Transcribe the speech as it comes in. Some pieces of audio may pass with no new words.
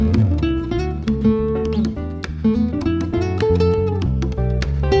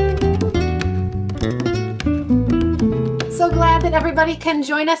that everybody can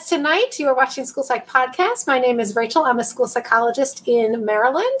join us tonight. You are watching School Psych Podcast. My name is Rachel. I'm a school psychologist in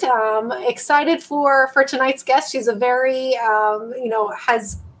Maryland. Excited for tonight's guest. She's a very,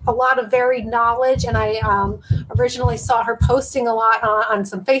 has a lot of varied knowledge, and I originally saw her posting a lot on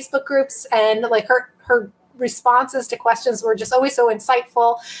some Facebook groups, and like her responses to questions were just always so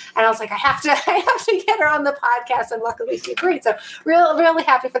insightful. And I was like, I have to get her on the podcast, and luckily she agreed. So really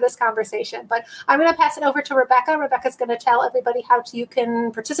happy for this conversation. But I'm going to pass it over to Rebecca. Rebecca's going to tell everybody how you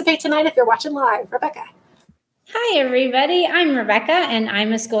can participate tonight if you're watching live. Rebecca. Hi, everybody. I'm Rebecca, and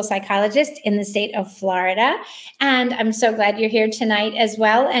I'm a school psychologist in the state of Florida. And I'm so glad you're here tonight as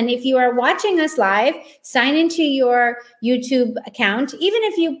well. And if you are watching us live, sign into your YouTube account. Even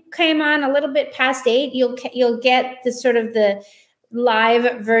if you came on a little bit past 8, you'll get the sort of the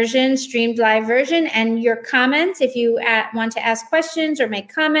live version, streamed live version, and your comments, if you want to ask questions or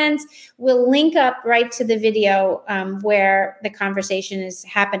make comments, will link up right to the video where the conversation is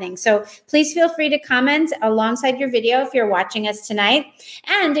happening. So please feel free to comment alongside your video if you're watching us tonight.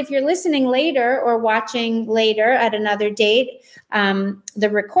 And if you're listening later or watching later at another date, the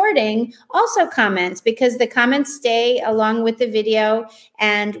recording, also comments, because the comments stay along with the video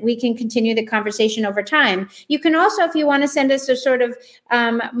and we can continue the conversation over time. You can also, if you want to send us a sort of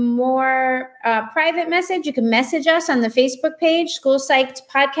more private message, you can message us on the Facebook page, School Psyched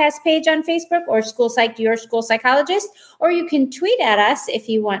Podcast page on Facebook, or School Psyched Your School Psychologist, or you can tweet at us if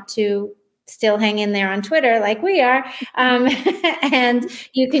you want to still hang in there on Twitter like we are. And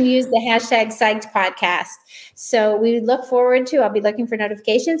you can use the hashtag Psyched Podcast. So we I'll be looking for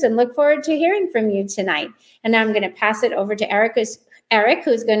notifications and look forward to hearing from you tonight. And now I'm going to pass it over to Eric,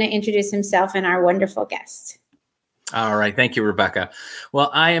 who's going to introduce himself and our wonderful guest. All right. Thank you, Rebecca. Well,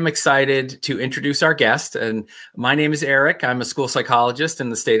 I am excited to introduce our guest. And my name is Eric. I'm a school psychologist in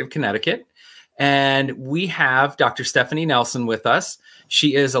the state of Connecticut. And we have Dr. Stephanie Nelson with us.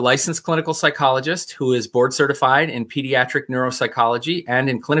 She is a licensed clinical psychologist who is board certified in pediatric neuropsychology and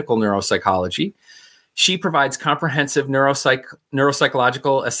in clinical neuropsychology. She provides comprehensive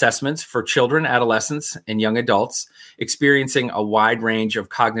neuropsychological assessments for children, adolescents, and young adults experiencing a wide range of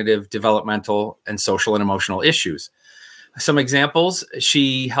cognitive, developmental, and social and emotional issues. Some examples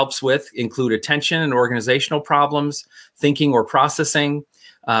she helps with include attention and organizational problems, thinking or processing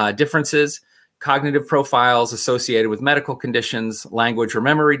differences, cognitive profiles associated with medical conditions, language or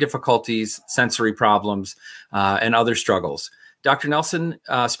memory difficulties, sensory problems, and other struggles. Dr. Nelson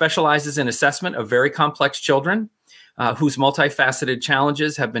specializes in assessment of very complex children whose multifaceted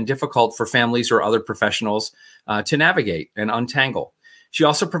challenges have been difficult for families or other professionals to navigate and untangle. She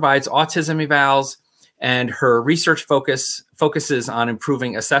also provides autism evals, and her research focuses on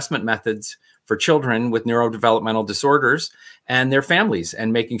improving assessment methods for children with neurodevelopmental disorders and their families,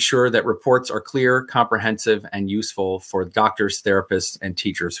 and making sure that reports are clear, comprehensive, and useful for doctors, therapists, and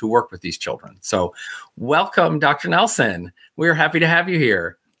teachers who work with these children. So welcome, Dr. Nelson. We're happy to have you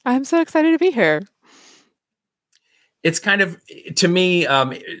here. I'm so excited to be here. It's kind of, to me,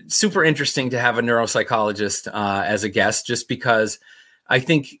 super interesting to have a neuropsychologist as a guest, just because I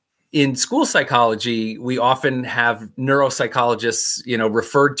think in school psychology, we often have neuropsychologists,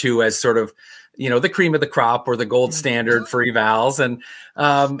 referred to as sort of, the cream of the crop or the gold standard for evals.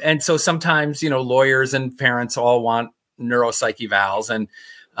 And so sometimes, lawyers and parents all want neuropsych evals. And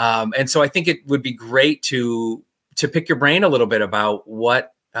so I think it would be great to pick your brain a little bit about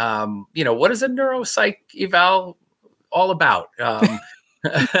what is a neuropsych eval all about? And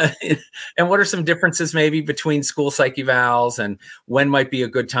what are some differences maybe between school psych evals, and when might be a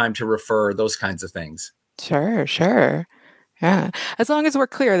good time to refer, those kinds of things? Sure. Yeah. As long as we're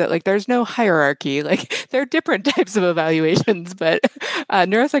clear that there's no hierarchy, there are different types of evaluations, but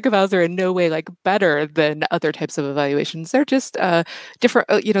neuropsych evals are in no way better than other types of evaluations. They're just different,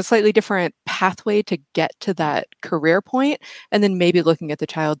 slightly different pathway to get to that career point, and then maybe looking at the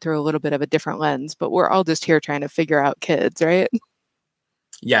child through a little bit of a different lens. But we're all just here trying to figure out kids, right?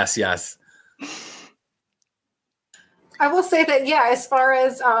 Yes. I will say that, as far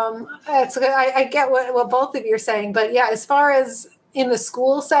as, I get what both of you are saying, but as far as in the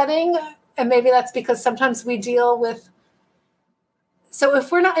school setting, and maybe that's because sometimes we deal with, so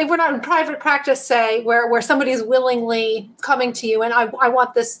if we're not in private practice, say, where somebody's willingly coming to you and I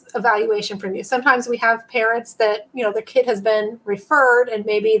want this evaluation from you. Sometimes we have parents that, their kid has been referred and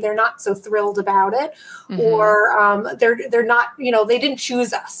maybe they're not so thrilled about it, or they're not, they didn't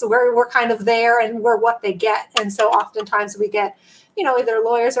choose us. So we're kind of there and we're what they get. And so oftentimes we get either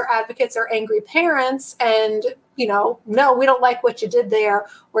lawyers or advocates or angry parents, and no, we don't like what you did there.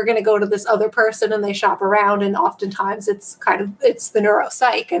 We're going to go to this other person, and they shop around. And oftentimes it's the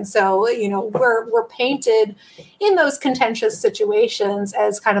neuropsych. And so, we're painted in those contentious situations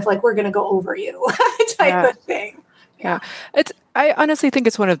as kind of like, we're going to go over you type of thing. Yeah. I honestly think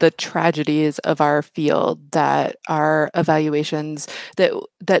it's one of the tragedies of our field that our evaluations,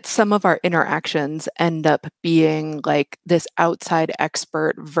 that some of our interactions end up being like this outside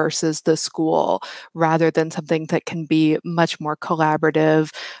expert versus the school, rather than something that can be much more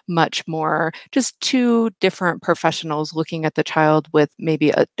collaborative, much more just two different professionals looking at the child with maybe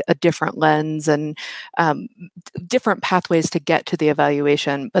a different lens and different pathways to get to the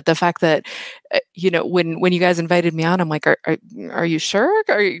evaluation. But the fact that, when you guys invited me on, I'm like, are you sure?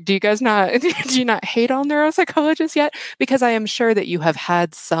 Do you guys not, do you not hate all neuropsychologists yet? Because I am sure that you have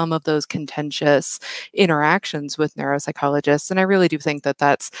had some of those contentious interactions with neuropsychologists. And I really do think that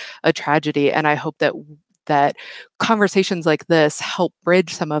that's a tragedy. And I hope that conversations like this help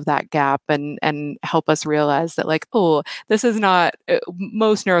bridge some of that gap and help us realize that, like, oh, this is not,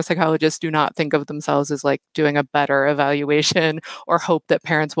 most neuropsychologists do not think of themselves as like doing a better evaluation or hope that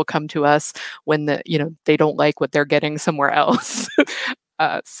parents will come to us when they don't like what they're getting somewhere else.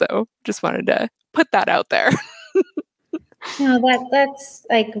 So just wanted to put that out there. No, that's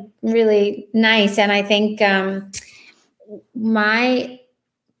like really nice. And I think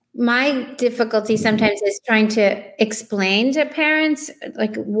my difficulty sometimes is trying to explain to parents,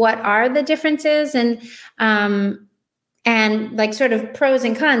 like, what are the differences and like sort of pros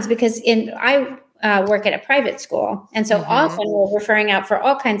and cons, because I work at a private school. And so often we're referring out for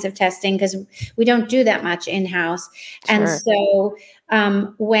all kinds of testing because we don't do that much in-house. Sure. And so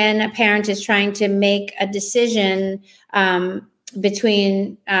when a parent is trying to make a decision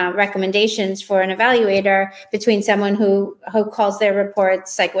between recommendations for an evaluator, between someone who calls their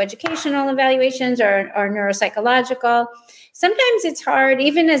reports psychoeducational evaluations or neuropsychological, sometimes it's hard,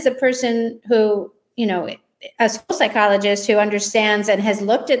 even as a person who, a school psychologist who understands and has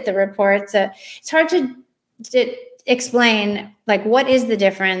looked at the reports, it's hard to explain, like, what is the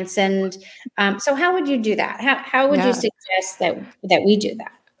difference. And so how would you do that? How would you suggest that we do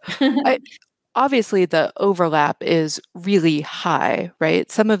that? Obviously, the overlap is really high,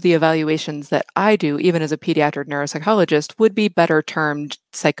 right? Some of the evaluations that I do, even as a pediatric neuropsychologist, would be better termed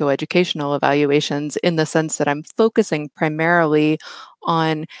psychoeducational evaluations, in the sense that I'm focusing primarily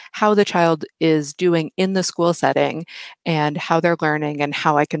on how the child is doing in the school setting and how they're learning and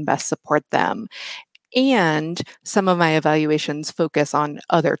how I can best support them. And some of my evaluations focus on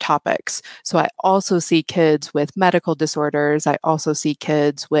other topics. So I also see kids with medical disorders. I also see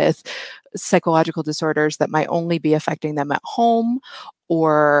kids with psychological disorders that might only be affecting them at home,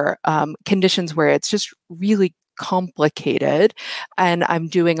 or conditions where it's just really complicated. And I'm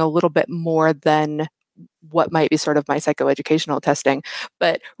doing a little bit more than what might be sort of my psychoeducational testing.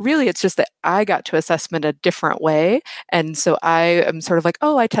 But really, it's just that I got to assessment a different way. And so I am sort of like,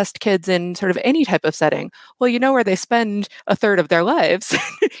 oh, I test kids in sort of any type of setting. Well, where they spend a third of their lives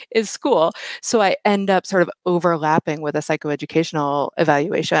is school. So I end up sort of overlapping with a psychoeducational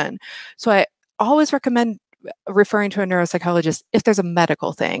evaluation. So I always recommend referring to a neuropsychologist if there's a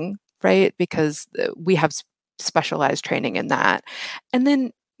medical thing, right? Because we have specialized training in that. And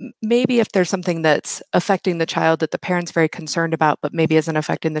then maybe if there's something that's affecting the child that the parent's very concerned about, but maybe isn't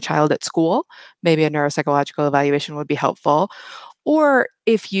affecting the child at school, maybe a neuropsychological evaluation would be helpful. Or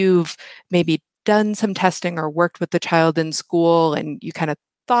if you've maybe done some testing or worked with the child in school and you kind of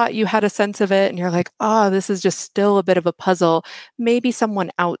thought you had a sense of it and you're like, oh, this is just still a bit of a puzzle, maybe someone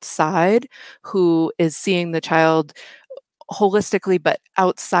outside who is seeing the child holistically, but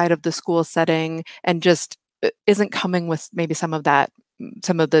outside of the school setting, and just isn't coming with maybe some of the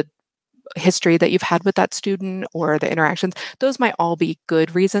history that you've had with that student or the interactions, those might all be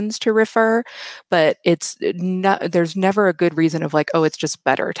good reasons to refer, but there's never a good reason of like, oh, it's just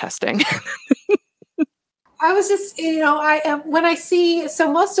better testing. I was just, when I see,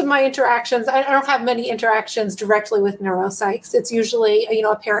 so most of my interactions, I don't have many interactions directly with neuropsychs. It's usually,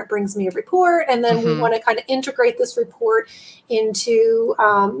 a parent brings me a report, and then we want to kind of integrate this report into,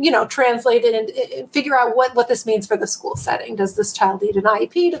 translate it and figure out what this means for the school setting. Does this child need an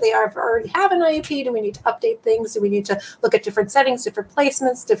IEP? Do they already have an IEP? Do we need to update things? Do we need to look at different settings, different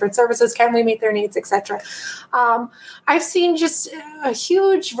placements, different services? Can we meet their needs, etc.? I've seen just a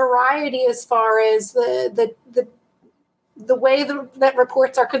huge variety as far as the way that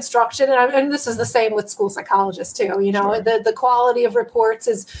reports are constructed, and this is the same with school psychologists too. Sure. The quality of reports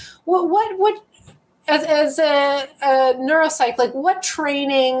is what as a neuropsych, like what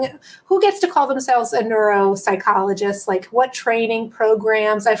training, who gets to call themselves a neuropsychologist? Like what training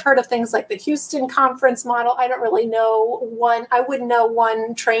programs? I've heard of things like the Houston Conference model. I don't really know one. I wouldn't know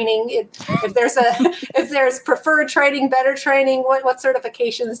one training. If there's if there's preferred training, better training, what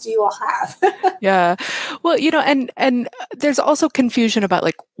certifications do you all have? Yeah. Well, and there's also confusion about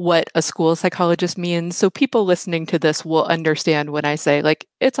like what a school psychologist means. So people listening to this will understand when I say like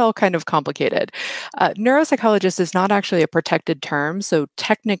it's all kind of complicated. Neuropsychologist is not actually a protected term. So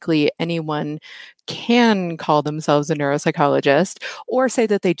technically anyone can call themselves a neuropsychologist or say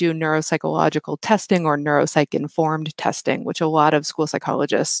that they do neuropsychological testing or neuropsych informed testing, which a lot of school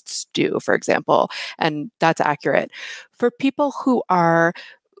psychologists do, for example. And that's accurate. For people who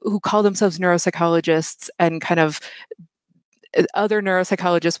call themselves neuropsychologists and kind of other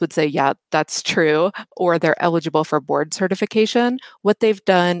neuropsychologists would say, yeah, that's true, or they're eligible for board certification. What they've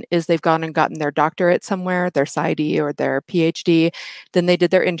done is they've gone and gotten their doctorate somewhere, their PsyD or their PhD, then they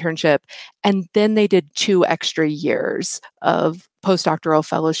did their internship, and then they did 2 extra years of postdoctoral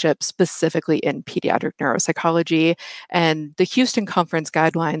fellowship specifically in pediatric neuropsychology. And the Houston Conference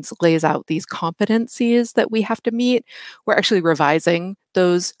guidelines lays out these competencies that we have to meet. We're actually revising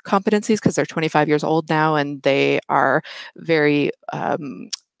those competencies because they're 25 years old now, and they are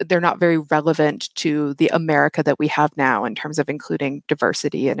they're not very relevant to the America that we have now in terms of including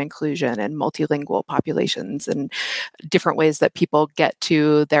diversity and inclusion and multilingual populations and different ways that people get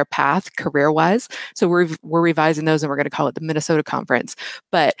to their path career-wise. So we're revising those, and we're going to call it the Minnesota Conference.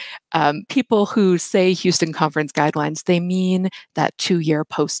 But people who say Houston Conference guidelines, they mean that 2-year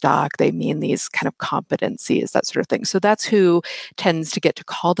postdoc, they mean these kind of competencies, that sort of thing. So that's who tends to get to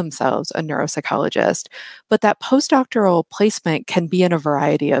call themselves a neuropsychologist. But that postdoctoral placement can be in a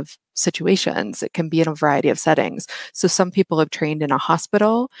variety of situations. It can be in a variety of settings. So some people have trained in a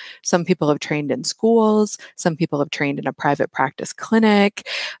hospital, some people have trained in schools, some people have trained in a private practice clinic,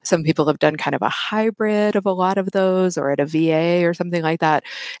 some people have done kind of a hybrid of a lot of those, or at a VA or something like that.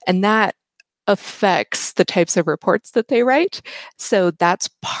 And that affects the types of reports that they write. So that's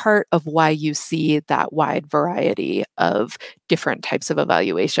part of why you see that wide variety of different types of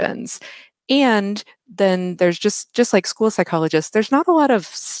evaluations. And then there's just like school psychologists, there's not a lot of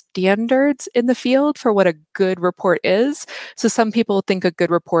standards in the field for what a good report is. So some people think a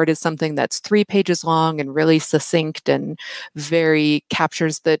good report is something that's 3 pages long and really succinct and very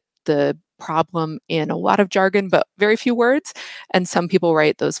captures the problem in a lot of jargon, but very few words. And some people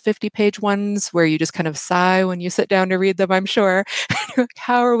write those 50-page ones where you just kind of sigh when you sit down to read them, I'm sure.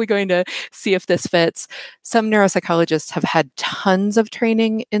 How are we going to see if this fits? Some neuropsychologists have had tons of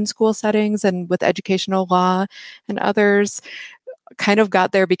training in school settings and with educational law, and others kind of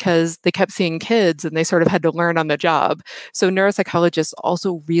got there because they kept seeing kids and they sort of had to learn on the job. So neuropsychologists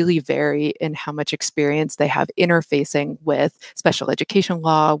also really vary in how much experience they have interfacing with special education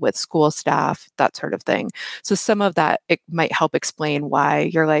law, with school staff, that sort of thing. So some of that, it might help explain why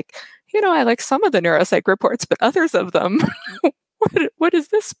you're like, I like some of the neuropsych reports, but others of them, what is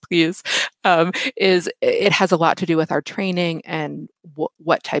this, please? Is it has a lot to do with our training and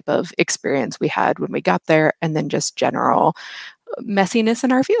what type of experience we had when we got there, and then just general messiness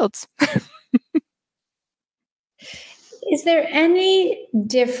in our fields. Is there any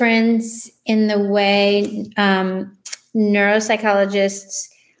difference in the way neuropsychologists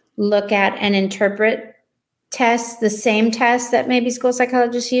look at and interpret tests, the same tests that maybe school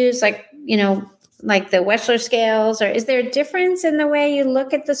psychologists use, like the Wechsler scales? Or is there a difference in the way you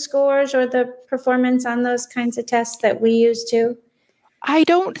look at the scores or the performance on those kinds of tests that we use too? I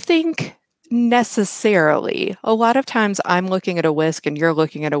don't think necessarily. A lot of times I'm looking at a WISC and you're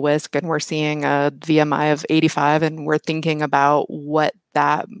looking at a WISC and we're seeing a VMI of 85 and we're thinking about a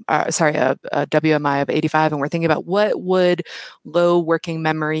WMI of 85 and we're thinking about what would low working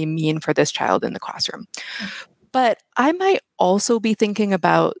memory mean for this child in the classroom. But I might also be thinking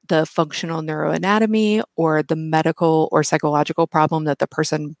about the functional neuroanatomy or the medical or psychological problem that the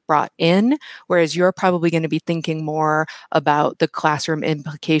person brought in, whereas you're probably going to be thinking more about the classroom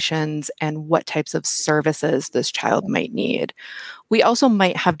implications and what types of services this child might need. We also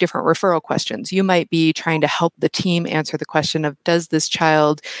might have different referral questions. You might be trying to help the team answer the question of, does this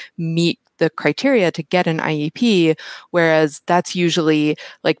child meet the criteria to get an IEP, whereas that's usually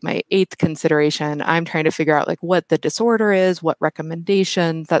like my 8th consideration. I'm trying to figure out like what the disorder is, what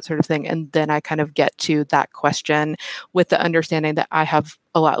recommendations, that sort of thing. And then I kind of get to that question with the understanding that I have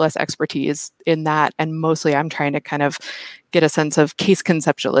a lot less expertise in that. And mostly I'm trying to kind of get a sense of case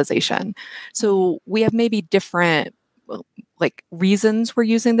conceptualization. So we have maybe different reasons we're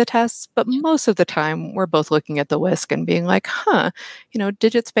using the tests, but most of the time we're both looking at the WISC and being like,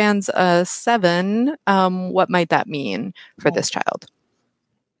 digit spans 7, what might that mean for this child?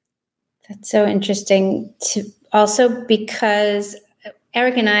 That's so interesting to also, because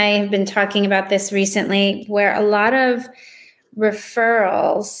Eric and I have been talking about this recently, where a lot of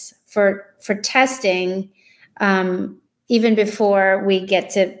referrals for testing, even before we get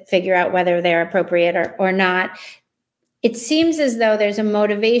to figure out whether they're appropriate or not, it seems as though there's a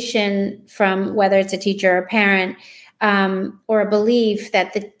motivation from whether it's a teacher or a parent, or a belief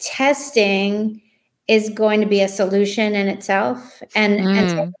that the testing is going to be a solution in itself. And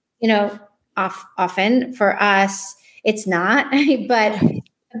so, often for us, it's not,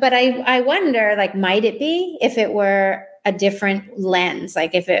 but I wonder, like, might it be if it were a different lens?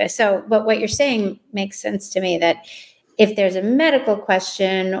 Like but what you're saying makes sense to me, that if there's a medical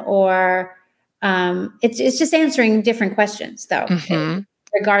question or it's just answering different questions, though,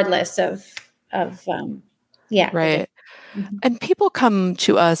 regardless of right. And people come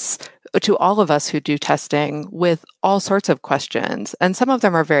to us, to all of us who do testing, with all sorts of questions. And some of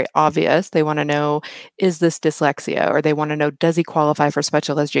them are very obvious. They want to know, is this dyslexia? Or they want to know, does he qualify for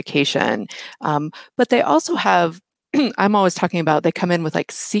special education? But they also have, I'm always talking about, they come in with like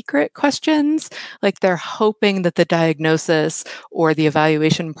secret questions, like they're hoping that the diagnosis or the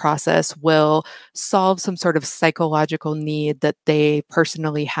evaluation process will solve some sort of psychological need that they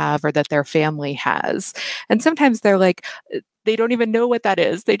personally have or that their family has. And sometimes they're like, they don't even know what that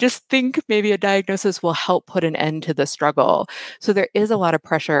is. They just think maybe a diagnosis will help put an end to the struggle. So there is a lot of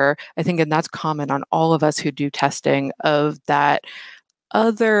pressure, I think, and that's common on all of us who do testing, of that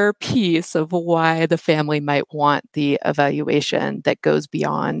other piece of why the family might want the evaluation that goes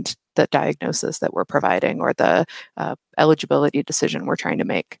beyond the diagnosis that we're providing or the eligibility decision we're trying to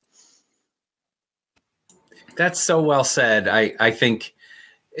make. That's so well said. I think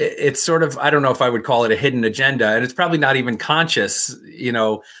it's sort of, I don't know if I would call it a hidden agenda, and it's probably not even conscious,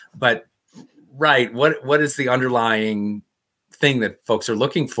 but right. What is the underlying thing that folks are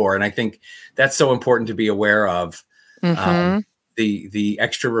looking for? And I think that's so important to be aware of. The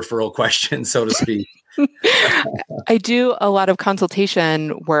extra referral question, so to speak. I do a lot of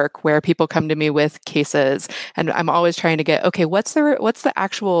consultation work where people come to me with cases, and I'm always trying to get, okay, what's the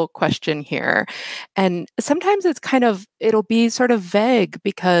actual question here? And sometimes it'll be sort of vague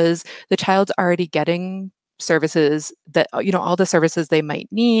because the child's already getting services that, all the services they might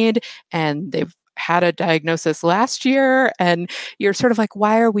need, and they've had a diagnosis last year, and you're sort of like,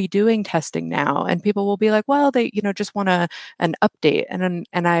 why are we doing testing now? And people will be like, well, they just want an update, and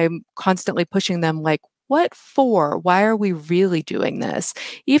I'm constantly pushing them, like, what for? Why are we really doing this?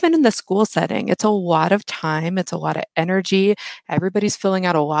 Even in the school setting, it's a lot of time, it's a lot of energy. Everybody's filling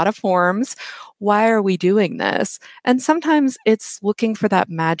out a lot of forms. Why are we doing this? And sometimes it's looking for that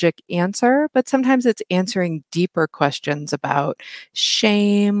magic answer, but sometimes it's answering deeper questions about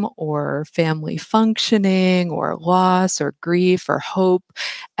shame or family functioning or loss or grief or hope.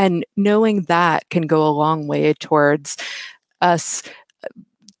 And knowing that can go a long way towards us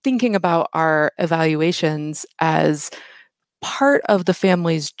thinking about our evaluations as part of the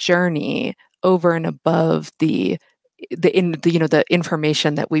family's journey over and above the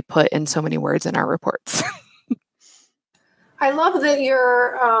information that we put in so many words in our reports. I love that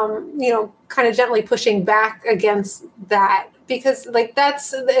you're, kind of gently pushing back against that, because like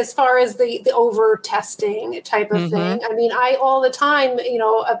that's as far as the over testing type of thing. I mean, all the time,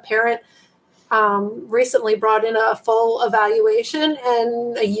 a parent recently brought in a full evaluation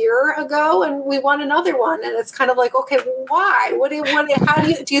and a year ago, and we want another one. And it's kind of like, okay, why? How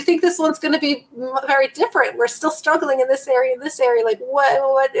do you think this one's going to be very different? We're still struggling in this area. Like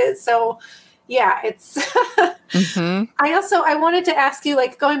what is so? Yeah, it's. I wanted to ask you,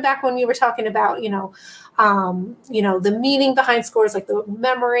 like, going back when we were talking about, the meaning behind scores, like the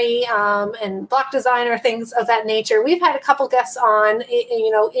memory and block design or things of that nature. We've had a couple guests on,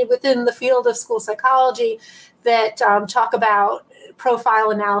 within the field of school psychology that talk about profile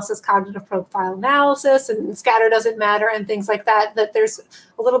analysis, cognitive profile analysis, and scatter doesn't matter and things like that, that there's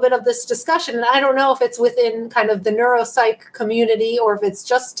a little bit of this discussion. And I don't know if it's within kind of the neuropsych community or if it's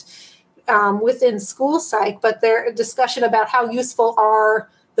just within school psych, but there's a discussion about how useful are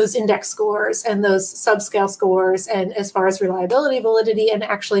those index scores and those subscale scores, and as far as reliability, validity, and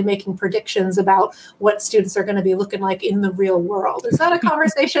actually making predictions about what students are going to be looking like in the real world. Is that a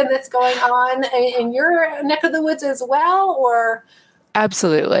conversation that's going on in your neck of the woods as well, or?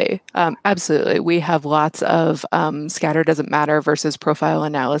 Absolutely. Absolutely. We have lots of scatter doesn't matter versus profile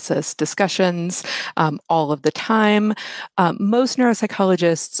analysis discussions all of the time. Most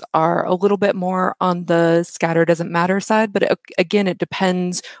neuropsychologists are a little bit more on the scatter doesn't matter side, but again, it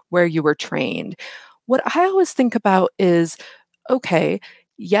depends where you were trained. What I always think about is, okay,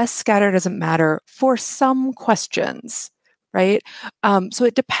 yes, scatter doesn't matter for some questions, right? So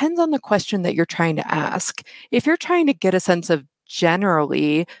it depends on the question that you're trying to ask. If you're trying to get a sense of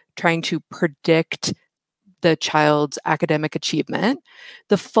generally trying to predict the child's academic achievement,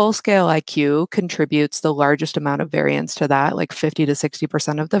 the full scale IQ contributes the largest amount of variance to that, like 50 to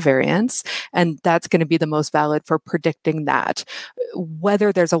 60% of the variance. And that's going to be the most valid for predicting that,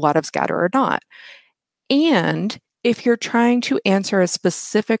 whether there's a lot of scatter or not. And if you're trying to answer a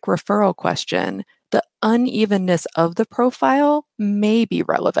specific referral question, the unevenness of the profile may be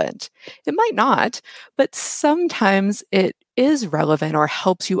relevant. It might not, but sometimes it is relevant or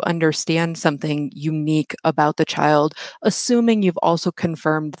helps you understand something unique about the child, assuming you've also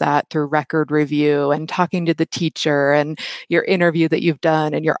confirmed that through record review and talking to the teacher and your interview that you've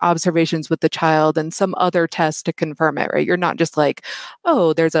done and your observations with the child and some other test to confirm it, right? You're not just like,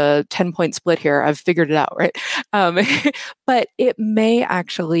 oh, there's a 10-point split here, I've figured it out, right? But it may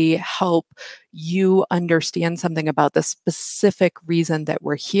actually help you understand something about the specific reason that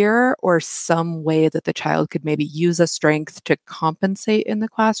we're here, or some way that the child could maybe use a strength to compensate in the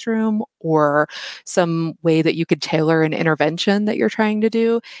classroom, or some way that you could tailor an intervention that you're trying to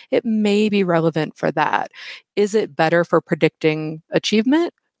do. It may be relevant for that. Is it better for predicting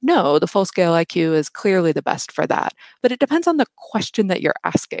achievement? No, the full scale IQ is clearly the best for that. But it depends on the question that you're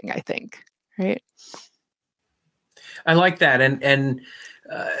asking, I think, right? I like that. And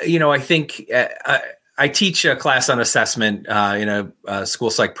I think I teach a class on assessment in a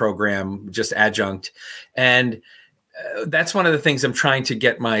school psych program, just adjunct. And that's one of the things I'm trying to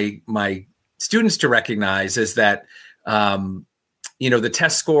get my students to recognize is that, the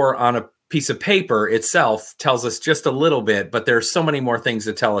test score on a piece of paper itself tells us just a little bit, but there's so many more things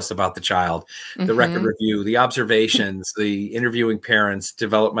that tell us about the child, the record review, the observations, the interviewing parents,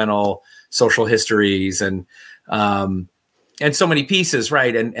 developmental social histories, and so many pieces,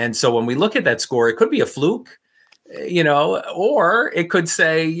 right? And so when we look at that score, it could be a fluke, or it could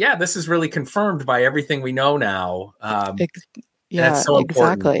say, yeah, this is really confirmed by everything we know now. Yeah, so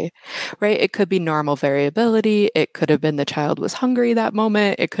exactly. Right. It could be normal variability. It could have been the child was hungry that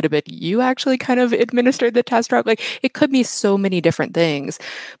moment. It could have been you actually kind of administered the test route. Like, it could be so many different things.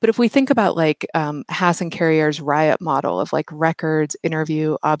 But if we think about like Haas and Carrier's riot model of like records,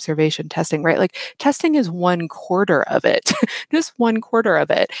 interview, observation, testing, right? Like, testing is 1/4 of it, just 1/4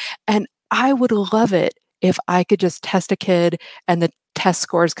 of it. And I would love it if I could just test a kid and the test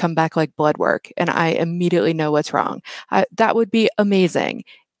scores come back like blood work and I immediately know what's wrong. That would be amazing.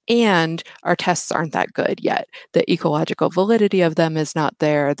 And our tests aren't that good yet. The ecological validity of them is not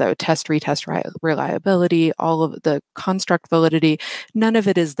there. The test retest reliability, all of the construct validity, none of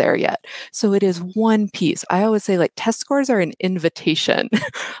it is there yet. So it is one piece. I always say, like, test scores are an invitation,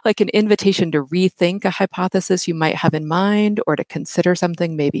 like an invitation to rethink a hypothesis you might have in mind, or to consider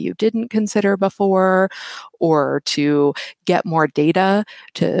something maybe you didn't consider before, or to get more data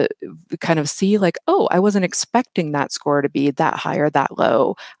to kind of see like, oh, I wasn't expecting that score to be that high or that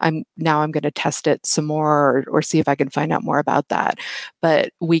low. I'm going to test it some more, or see if I can find out more about that.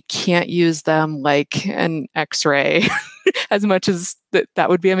 But we can't use them like an X-ray as much as that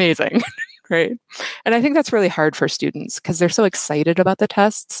would be amazing. Right. And I think that's really hard for students because they're so excited about the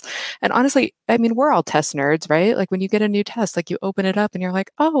tests. And honestly, I mean, we're all test nerds, right? Like, when you get a new test, like, you open it up and you're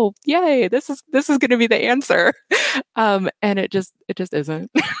like, oh, yay, this is going to be the answer. And it just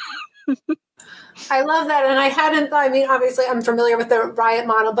isn't. I love that. And obviously I'm familiar with the riot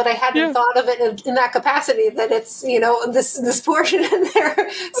model, but I hadn't thought of it in that capacity, that it's, this portion in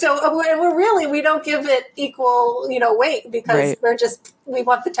there. So we don't give it equal, weight, because we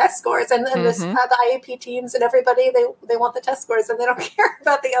want the test scores, and the IEP teams and everybody, they want the test scores, and they don't care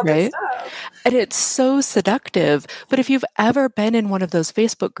about the other stuff. And it's so seductive. But if you've ever been in one of those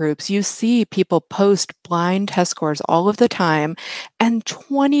Facebook groups, you see people post blind test scores all of the time, and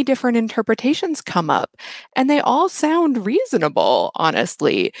 20 different interpretations come up, and they all sound reasonable,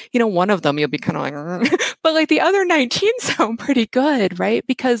 honestly. One of them you'll be kind of like, but like the other 19 sound pretty good, right?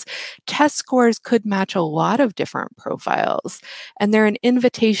 Because test scores could match a lot of different profiles, and they're an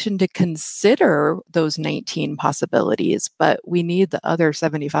invitation to consider those 19 possibilities, but we need the other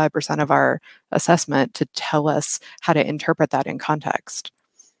 75% of our assessment to tell us how to interpret that in context.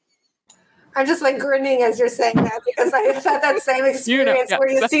 I'm just like grinning as you're saying that, because I've had that same experience where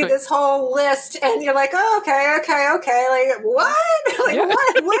you see this whole list and you're like, oh, okay. Like, what? Like,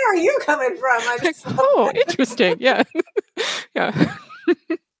 what? Where are you coming from? Interesting. Yeah. Yeah.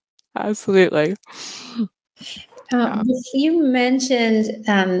 Absolutely. You mentioned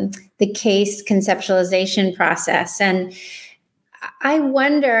the case conceptualization process, and I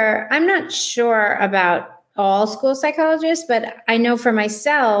wonder, I'm not sure about all school psychologists, but I know for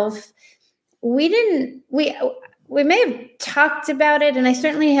myself, we we may have talked about it, and I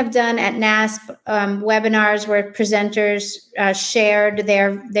certainly have done at NASP webinars where presenters shared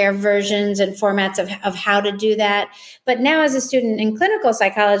their versions and formats of how to do that. But now as a student in clinical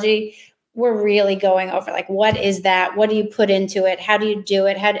psychology, we're really going over like, what is that? What do you put into it? How do you do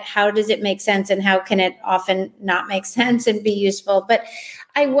it? How does it make sense? And how can it often not make sense and be useful? But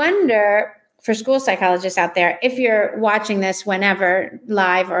I wonder, for school psychologists out there, if you're watching this whenever,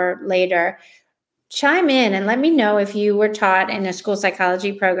 live or later, chime in and let me know if you were taught in a school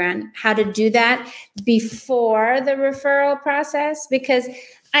psychology program how to do that before the referral process. Because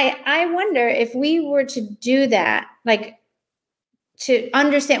I wonder if we were to do that, like to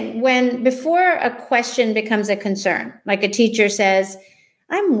understand before a question becomes a concern, like a teacher says,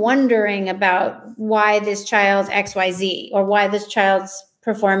 I'm wondering about why this child's XYZ or why this child's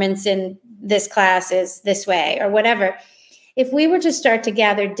performance in this class is this way or whatever. If we were to start to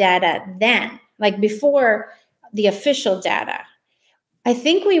gather data then, like before the official data, I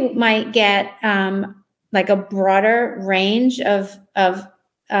think we might get like a broader range of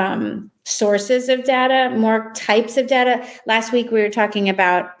sources of data, more types of data. Last week, we were talking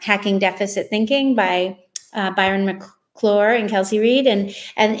about Hacking Deficit Thinking by Byron McClure and Kelsey Reed. And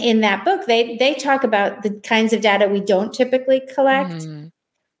in that book, they talk about the kinds of data we don't typically collect. Mm.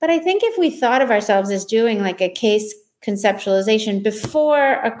 But I think if we thought of ourselves as doing like a case conceptualization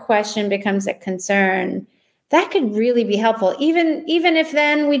before a question becomes a concern, that could really be helpful. Even if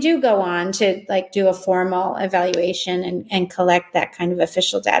then we do go on to like do a formal evaluation and collect that kind of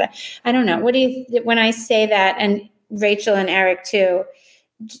official data. I don't know. What do you, when I say that, and Rachel and Eric too,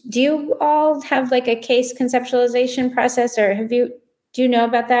 do you all have like a case conceptualization process, or do you know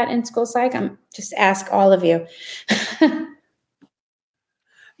about that in school psych? I'm just ask all of you.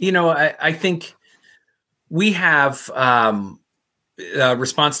 I think we have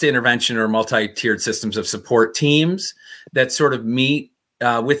response to intervention or multi-tiered systems of support teams that sort of meet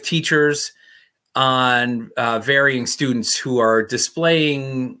with teachers on varying students who are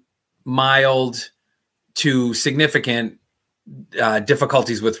displaying mild to significant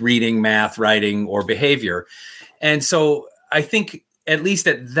difficulties with reading, math, writing, or behavior. And so I think at least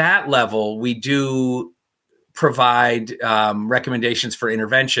at that level, we do provide recommendations for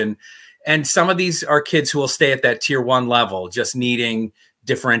intervention. And some of these are kids who will stay at that tier 1 level, just needing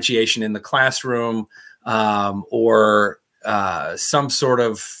differentiation in the classroom or some sort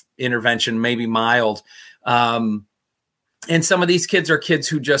of intervention, maybe mild. And some of these kids are kids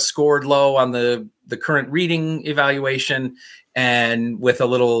who just scored low on the current reading evaluation, and with a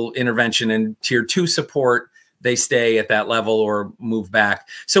little intervention in tier 2 support, they stay at that level or move back.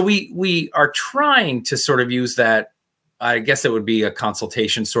 So we are trying to sort of use that, I guess it would be a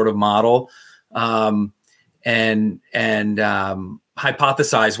consultation sort of model, and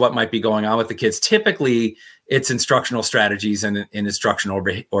hypothesize what might be going on with the kids. Typically, it's instructional strategies and instructional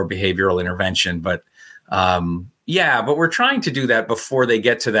or behavioral intervention. But but we're trying to do that before they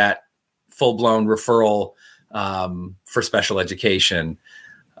get to that full-blown referral for special education.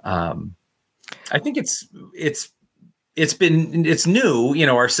 I think it's new.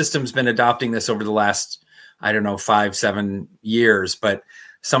 Our system's been adopting this over the last, 5-7 years, but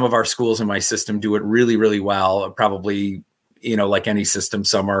some of our schools in my system do it really, really well. Probably, like any system,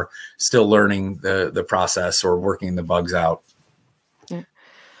 some are still learning the process or working the bugs out.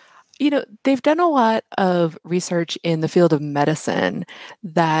 Yeah. They've done a lot of research in the field of medicine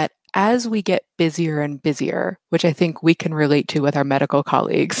that as we get busier and busier, which I think we can relate to with our medical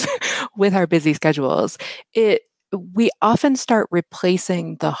colleagues, with our busy schedules, we often start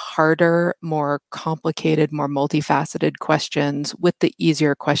replacing the harder, more complicated, more multifaceted questions with the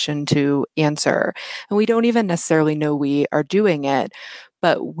easier question to answer. And we don't even necessarily know we are doing it,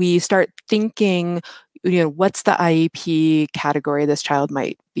 but we start thinking, what's the IEP category this child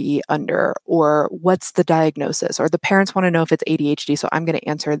might be under, or what's the diagnosis, or the parents want to know if it's ADHD, so I'm going to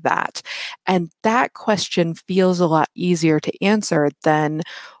answer that. And that question feels a lot easier to answer than,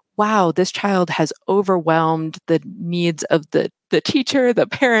 wow, this child has overwhelmed the needs of the teacher, the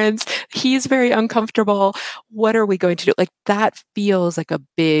parents. He's very uncomfortable. What are we going to do? Like, that feels like a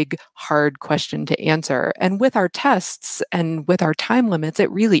big, hard question to answer. And with our tests and with our time limits, it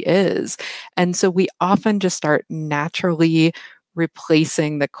really is. And so we often just start naturally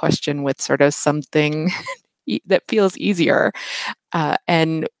replacing the question with sort of something that feels easier.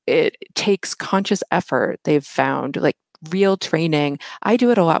 And it takes conscious effort, they've found, like real training. I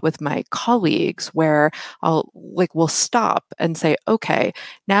do it a lot with my colleagues where we'll stop and say, okay,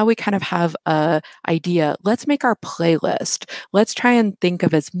 now we kind of have a idea. Let's make our playlist. Let's try and think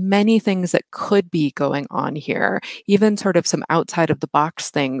of as many things that could be going on here, even sort of some outside of the box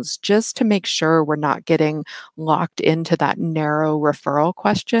things, just to make sure we're not getting locked into that narrow referral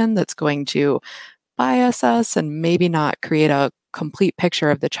question that's going to bias us and maybe not create a complete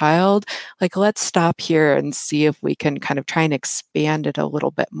picture of the child. Like, let's stop here and see if we can kind of try and expand it a little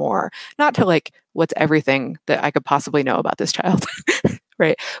bit more. Not to like, what's everything that I could possibly know about this child,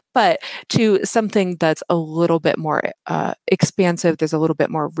 right? But to something that's a little bit more expansive. There's a little bit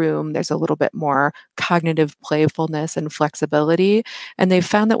more room. There's a little bit more cognitive playfulness and flexibility. And they've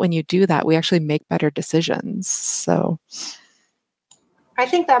found that when you do that, we actually make better decisions. So I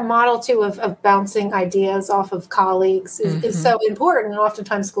think that model too of bouncing ideas off of colleagues is so important. And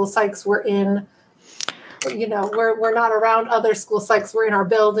oftentimes school psychs we're not around other school psychs. We're in our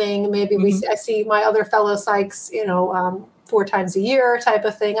building. Maybe I see my other fellow psychs, 4 times a year type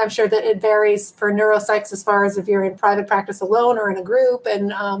of thing. I'm sure that it varies for neuropsychs as far as if you're in private practice alone or in a group.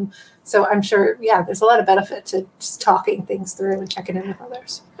 And so I'm sure, there's a lot of benefit to just talking things through and checking in with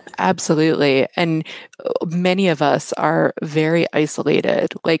others. Absolutely. And many of us are very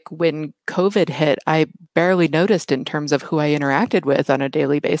isolated. Like when COVID hit, I barely noticed in terms of who I interacted with on a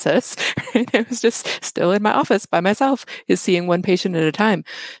daily basis. I was just still in my office by myself, is seeing one patient at a time.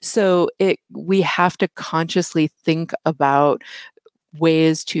 So we have to consciously think about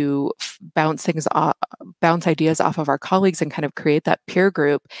ways to bounce ideas off of our colleagues and kind of create that peer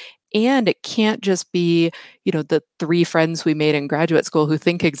group. And it can't just be, the 3 friends we made in graduate school who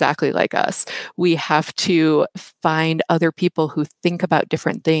think exactly like us. We have to find other people who think about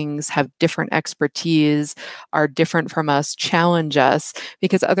different things, have different expertise, are different from us, challenge us,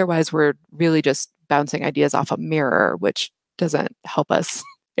 because otherwise we're really just bouncing ideas off a mirror, which doesn't help us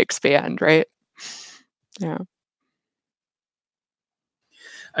expand, right? Yeah.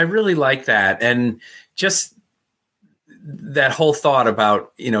 I really like that. And just that whole thought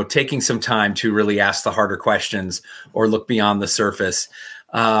about, taking some time to really ask the harder questions or look beyond the surface.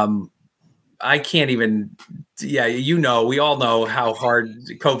 I can't even, we all know how hard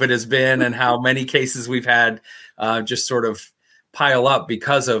COVID has been and how many cases we've had just sort of pile up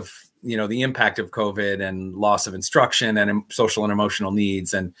because of, the impact of COVID and loss of instruction and social and emotional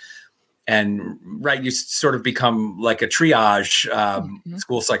needs. And right, you sort of become like a triage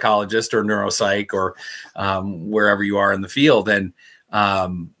school psychologist or neuropsych or wherever you are in the field. And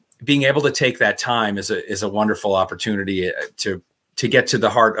being able to take that time is a wonderful opportunity to get to the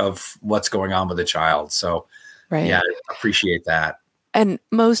heart of what's going on with a child. So, right. I appreciate that. And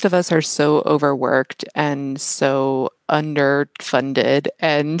most of us are so overworked and so underfunded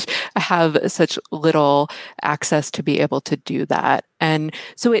and have such little access to be able to do that. And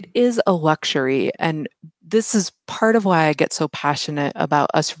so it is a luxury. And this is part of why I get so passionate about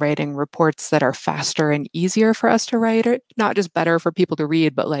us writing reports that are faster and easier for us to write, or not just better for people to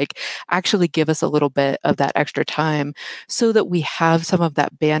read, but like actually give us a little bit of that extra time so that we have some of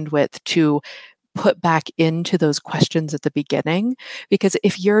that bandwidth to put back into those questions at the beginning. Because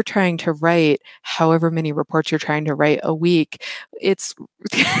if you're trying to write however many reports you're trying to write a week, it's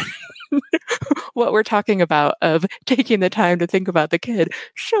what we're talking about of taking the time to think about the kid.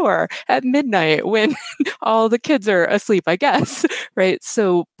 Sure, at midnight when all the kids are asleep, I guess, right?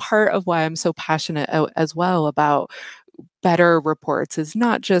 So part of why I'm so passionate as well about better reports is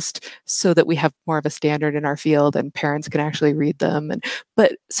not just so that we have more of a standard in our field and parents can actually read them,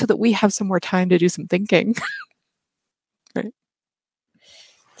 but so that we have some more time to do some thinking. Right.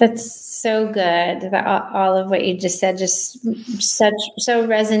 That's so good. All of what you just said so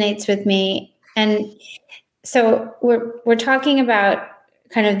resonates with me. And so we're talking about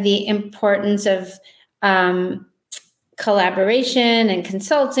kind of the importance of collaboration and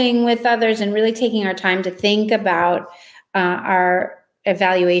consulting with others and really taking our time to think about our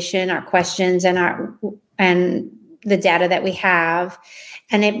evaluation, our questions, and the data that we have.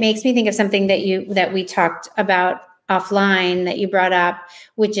 And it makes me think of something that we talked about offline that you brought up,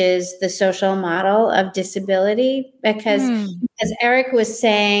 which is the social model of disability. Because as Eric was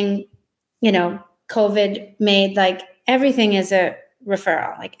saying, COVID made like everything is a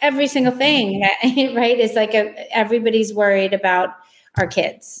referral, like every single thing, right? It's like everybody's worried about our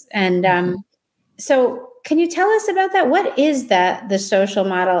kids. And so can you tell us about that? What is the social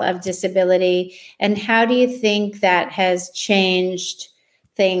model of disability, and how do you think that has changed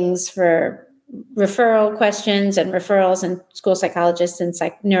things for referral questions and referrals and school psychologists and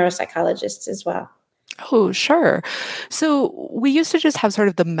neuropsychologists as well? Oh, sure. So we used to just have sort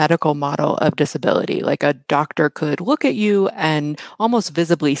of the medical model of disability. Like a doctor could look at you and almost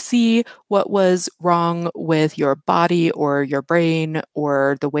visibly see what was wrong with your body or your brain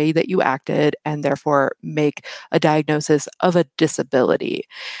or the way that you acted, and therefore make a diagnosis of a disability.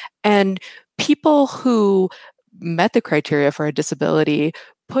 And people who met the criteria for a disability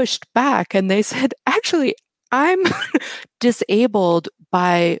pushed back and they said, actually, I'm disabled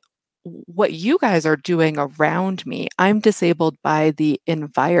by what you guys are doing around me. I'm disabled by the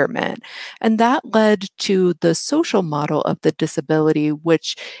environment. And that led to the social model of the disability,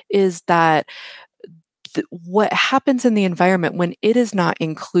 which is that what happens in the environment when it is not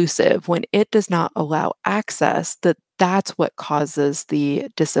inclusive, when it does not allow access, that's what causes the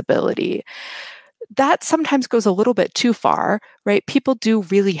disability. That sometimes goes a little bit too far, right? People do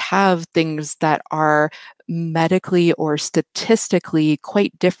really have things that are medically or statistically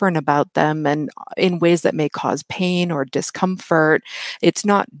quite different about them and in ways that may cause pain or discomfort. It's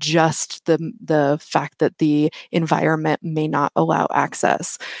not just the fact that the environment may not allow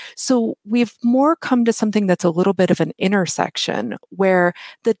access. So we've more come to something that's a little bit of an intersection where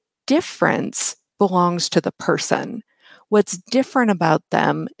the difference belongs to the person. What's different about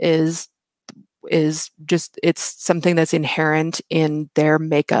them is just it's something that's inherent in their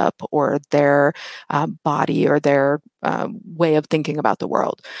makeup or their body or their way of thinking about the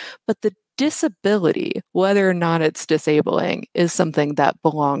world. But the disability, whether or not it's disabling, is something that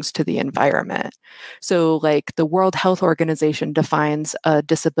belongs to the environment. So, like the World Health Organization defines a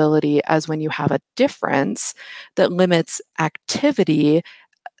disability as when you have a difference that limits activity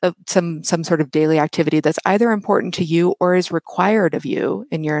of some sort of daily activity that's either important to you or is required of you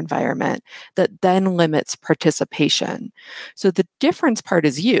in your environment that then limits participation. So the difference part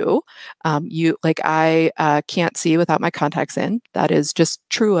is you. You like I can't see without my contacts in. That is just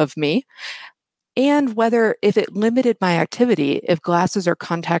true of me. And whether if it limited my activity, if glasses or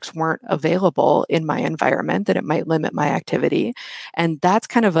contacts weren't available in my environment, that it might limit my activity. And that's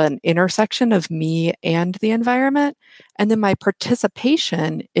kind of an intersection of me and the environment. And then my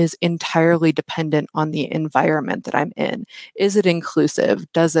participation is entirely dependent on the environment that I'm in. Is it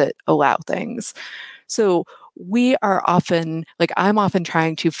inclusive? Does it allow things? So we are often, like, I'm often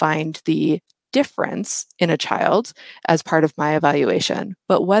trying to find the difference in a child as part of my evaluation.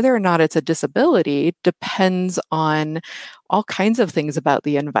 But whether or not it's a disability depends on all kinds of things about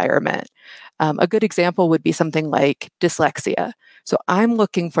the environment. A good example would be something like dyslexia. So I'm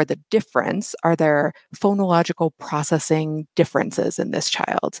looking for the difference. Are there phonological processing differences in this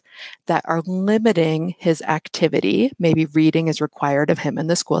child that are limiting his activity? Maybe reading is required of him in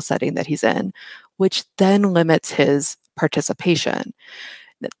the school setting that he's in, which then limits his participation.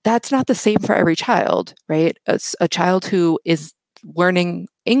 That's not the same for every child, right? A child who is learning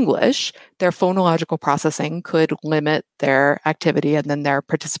English, their phonological processing could limit their activity and then their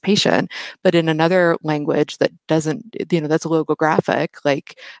participation. But in another language that doesn't, that's logographic,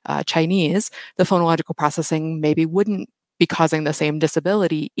 like Chinese, the phonological processing maybe wouldn't be causing the same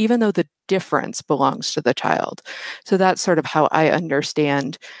disability, even though the difference belongs to the child. So that's sort of how I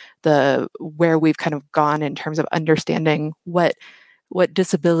understand where we've kind of gone in terms of understanding what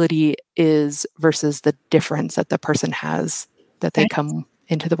disability is versus the difference that the person has that they come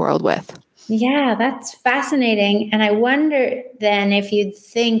into the world with. Yeah, that's fascinating. And I wonder then if you'd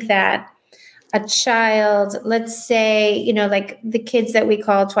think that a child, let's say, like the kids that we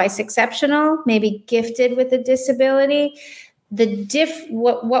call twice exceptional, maybe gifted with a disability,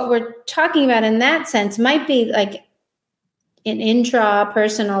 what we're talking about in that sense might be like an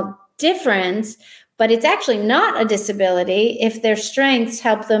intrapersonal difference, but it's actually not a disability if their strengths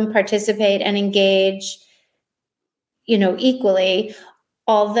help them participate and engage, equally.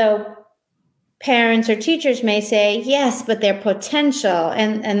 Although parents or teachers may say, yes, but their potential.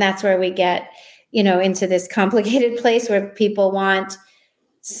 And that's where we get, into this complicated place where people want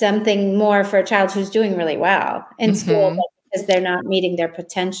something more for a child who's doing really well in school because they're not meeting their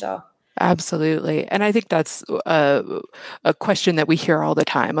potential. Absolutely. And I think that's a question that we hear all the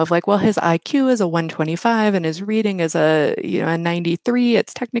time of like, well, his IQ is a 125 and his reading is a 93.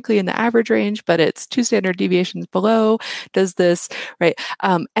 It's technically in the average range, but it's 2 standard deviations below. Does this, right?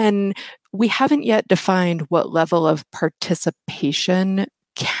 And we haven't yet defined what level of participation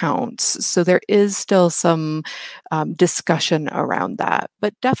counts. So there is still some discussion around that.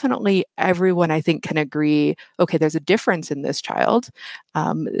 But definitely everyone, I think, can agree, okay, there's a difference in this child.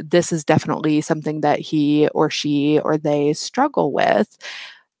 This is definitely something that he or she or they struggle with.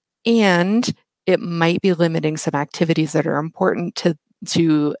 And it might be limiting some activities that are important to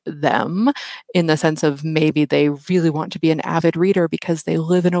to them in the sense of maybe they really want to be an avid reader because they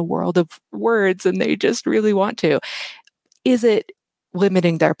live in a world of words and they just really want to. Is it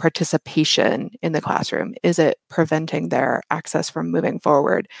limiting their participation in the classroom? Is it preventing their access from moving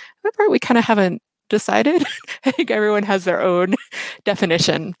forward? That part we kind of haven't decided. I think everyone has their own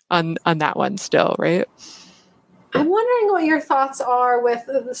definition on that one still, right? I'm wondering what your thoughts are with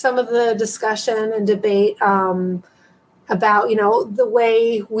some of the discussion and debate about, the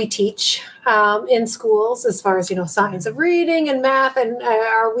way we teach in schools as far as, science of reading and math. And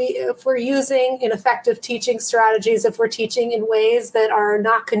if we're using ineffective teaching strategies, if we're teaching in ways that are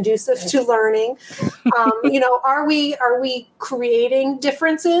not conducive to learning, are we creating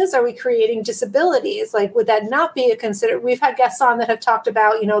differences? Are we creating disabilities? Like, would that not be a consider? We've had guests on that have talked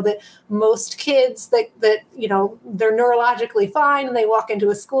about, that most kids that they're neurologically fine and they walk into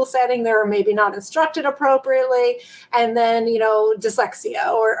a school setting, they're maybe not instructed appropriately. And then, dyslexia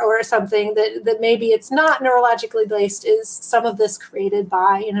or something that maybe it's not neurologically based. Is some of this created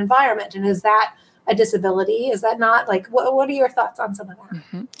by an environment? And is that a disability? Is that not? Like, what are your thoughts on some of that?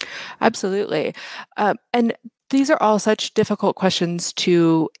 Mm-hmm. Absolutely. And these are all such difficult questions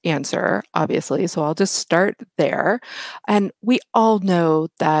to answer, obviously. So I'll just start there. And we all know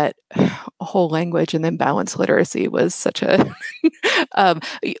that whole language and then balanced literacy was such a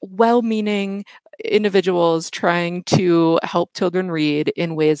well-meaning individuals trying to help children read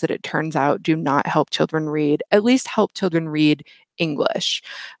in ways that it turns out do not help children read, at least help children read English.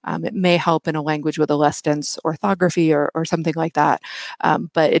 It may help in a language with a less dense orthography or something like that,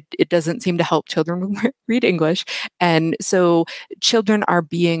 but it doesn't seem to help children read English. And so children are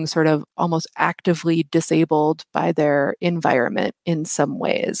being sort of almost actively disabled by their environment in some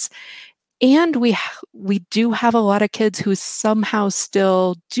ways. And we do have a lot of kids who somehow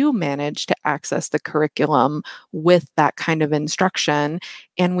still do manage to access the curriculum with that kind of instruction.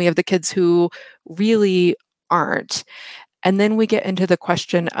 And we have the kids who really aren't. And then we get into the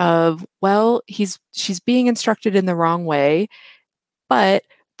question of, well, she's being instructed in the wrong way, but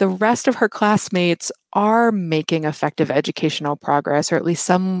the rest of her classmates are making effective educational progress, or at least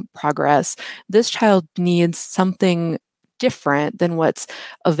some progress. This child needs something different than what's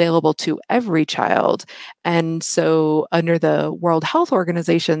available to every child. And so under the World Health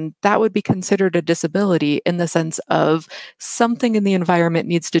Organization, that would be considered a disability in the sense of something in the environment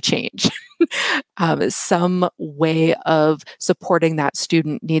needs to change. Some way of supporting that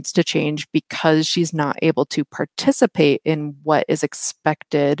student needs to change because she's not able to participate in what is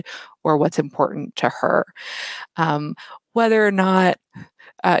expected or what's important to her. Whether or not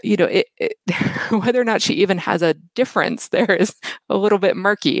whether or not she even has a difference there is a little bit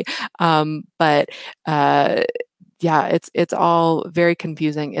murky. But it's all very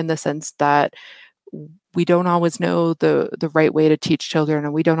confusing in the sense that we don't always know the right way to teach children,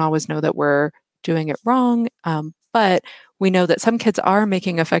 and we don't always know that we're doing it wrong. But we know that some kids are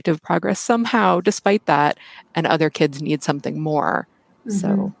making effective progress somehow despite that, and other kids need something more. Mm-hmm.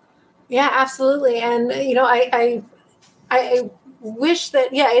 So, yeah, absolutely. And, I wish that,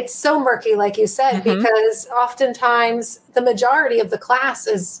 it's so murky, like you said, mm-hmm. because oftentimes the majority of the class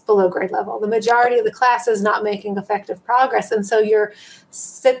is below grade level. The majority of the class is not making effective progress. And so you're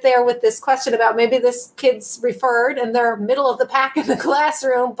sit there with this question about maybe this kid's referred and they're middle of the pack in the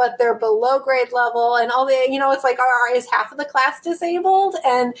classroom, but they're below grade level. And all the, it's like, is half of the class disabled?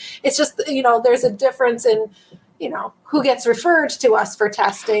 And it's just, there's a difference in, who gets referred to us for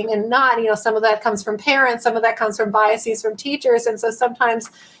testing and not, some of that comes from parents, some of that comes from biases from teachers. And so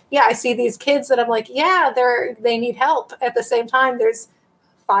sometimes, I see these kids that I'm like, they need help. At the same time, there's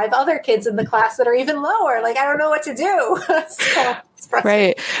 5 other kids in the class that are even lower. Like, I don't know what to do. So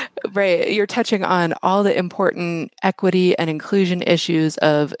Right. You're touching on all the important equity and inclusion issues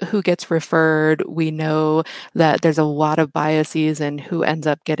of who gets referred. We know that there's a lot of biases in who ends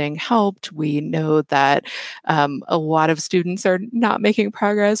up getting helped. We know that a lot of students are not making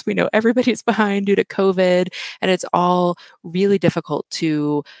progress. We know everybody's behind due to COVID, and it's all really difficult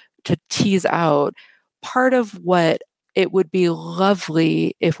to tease out. Part of what it would be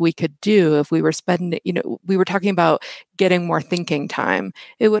lovely if we could do, if we were spending, we were talking about getting more thinking time.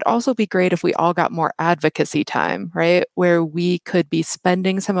 It would also be great if we all got more advocacy time, right? Where we could be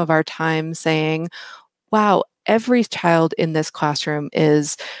spending some of our time saying, wow, every child in this classroom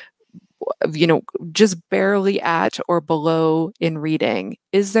is just barely at or below in reading.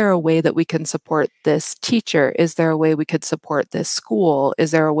 Is there a way that we can support this teacher? Is there a way we could support this school?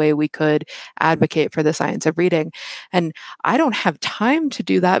 Is there a way we could advocate for the science of reading? And I don't have time to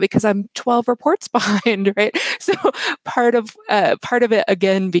do that because I'm 12 reports behind, right? So part of it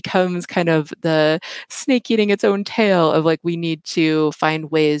again becomes kind of the snake eating its own tail of like, we need to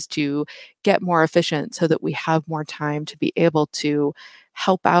find ways to get more efficient so that we have more time to be able to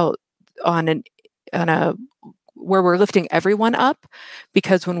help out on a where we're lifting everyone up,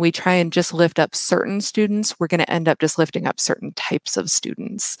 because when we try and just lift up certain students, we're going to end up just lifting up certain types of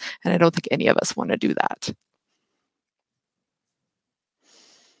students. And I don't think any of us want to do that.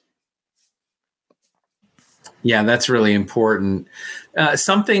 Yeah, that's really important.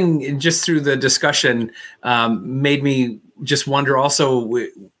 Something just through the discussion made me just wonder also,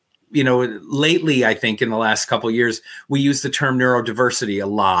 lately, I think in the last couple of years, we use the term neurodiversity a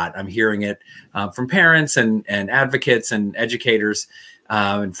lot. I'm hearing it from parents and advocates and educators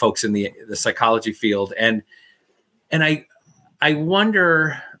and folks in the psychology field. And I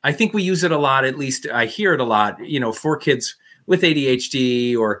wonder, I think we use it a lot, at least I hear it a lot, for kids with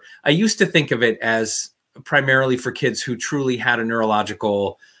ADHD, or I used to think of it as primarily for kids who truly had a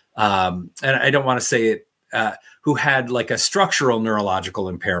neurological, and I don't want to say it, who had like a structural neurological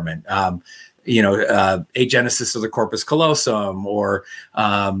impairment, agenesis of the corpus callosum, or,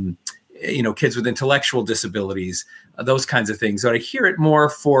 kids with intellectual disabilities, those kinds of things. But I hear it more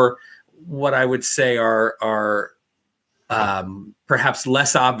for what I would say are perhaps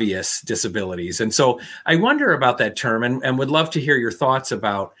less obvious disabilities. And so I wonder about that term and would love to hear your thoughts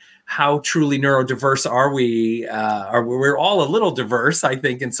about how truly neurodiverse are we? We're all a little diverse, I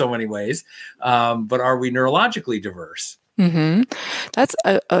think, in so many ways, but are we neurologically diverse? Mm-hmm. That's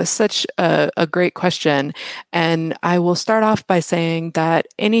such a great question. And I will start off by saying that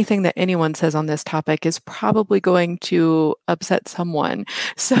anything that anyone says on this topic is probably going to upset someone.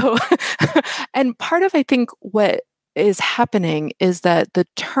 So, and part of, I think, what is happening is that the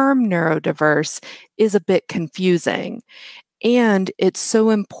term neurodiverse is a bit confusing. And it's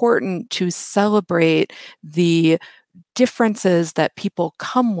so important to celebrate the differences that people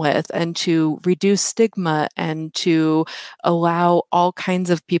come with and to reduce stigma and to allow all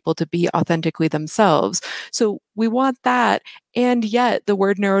kinds of people to be authentically themselves. So we want that. And yet the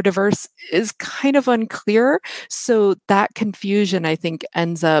word neurodiverse is kind of unclear. So that confusion, I think,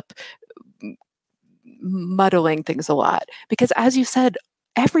 ends up muddling things a lot. Because as you said,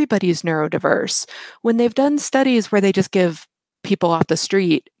 everybody's neurodiverse. When they've done studies where they just give people off the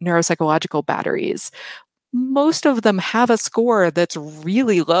street neuropsychological batteries, most of them have a score that's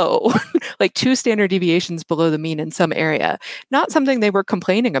really low, like 2 standard deviations below the mean in some area. Not something they were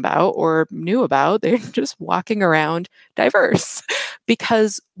complaining about or knew about. They're just walking around diverse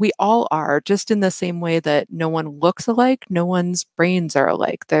because we all are, just in the same way that no one looks alike, no one's brains are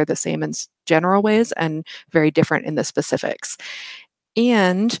alike. They're the same in general ways and very different in the specifics.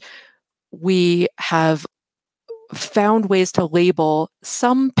 And we have found ways to label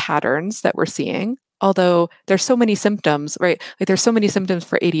some patterns that we're seeing, although there's so many symptoms, right? Like there's so many symptoms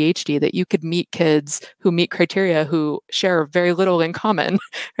for ADHD that you could meet kids who meet criteria who share very little in common,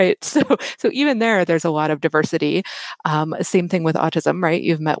 right? So even there's a lot of diversity. Same thing with autism, right?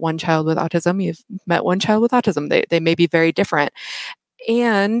 You've met one child with autism, you've met one child with autism. They may be very different.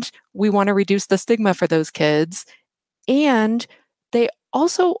 And we want to reduce the stigma for those kids. And they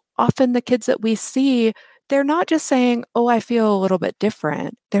also, often the kids that we see, they're not just saying, oh, I feel a little bit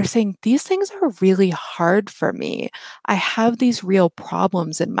different. They're saying, these things are really hard for me. I have these real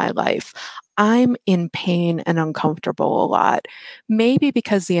problems in my life. I'm in pain and uncomfortable a lot. Maybe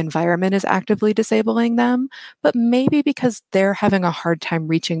because the environment is actively disabling them, but maybe because they're having a hard time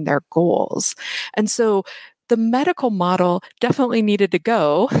reaching their goals. And so the medical model definitely needed to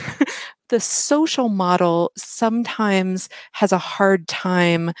go. The social model sometimes has a hard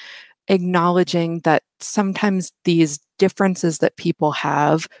time acknowledging that sometimes these differences that people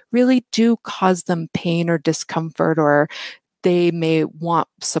have really do cause them pain or discomfort, or they may want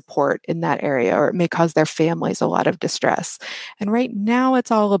support in that area, or it may cause their families a lot of distress. And right now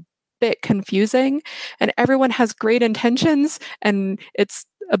it's all a bit confusing and everyone has great intentions and it's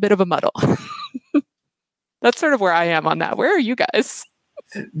a bit of a muddle. That's sort of where I am on that. Where are you guys?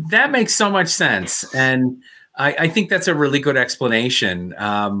 That makes so much sense. And I think that's a really good explanation.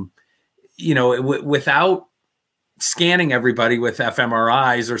 Without scanning everybody with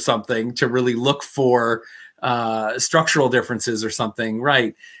fMRIs or something to really look for structural differences or something,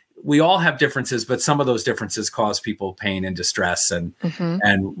 right? We all have differences, but some of those differences cause people pain and distress, and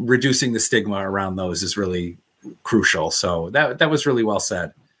reducing the stigma around those is really crucial. So that was really well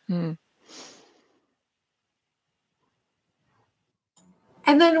said.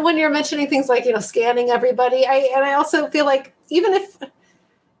 And then when you're mentioning things like, scanning everybody, I also feel like even if,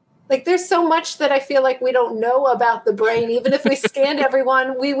 like, there's so much that I feel like we don't know about the brain. Even if we scanned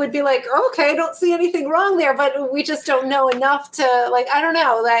everyone, we would be like, okay, I don't see anything wrong there, but we just don't know enough to, like, I don't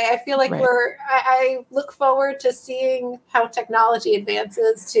know. I feel like I look forward to seeing how technology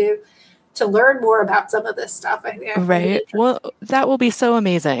advances to learn more about some of this stuff. Right. Well, that will be so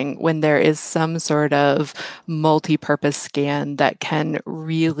amazing when there is some sort of multi-purpose scan that can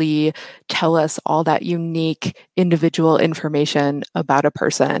really tell us all that unique individual information about a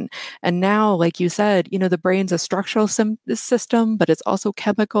person. And now, like you said, the brain's a structural system, but it's also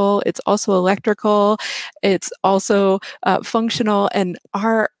chemical, it's also electrical, it's also functional, and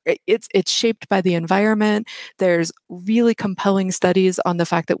it's shaped by the environment. There's really compelling studies on the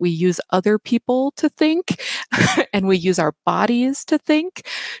fact that we use other people to think and we use our bodies to think.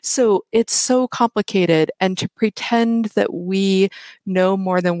 So it's so complicated. And to pretend that we know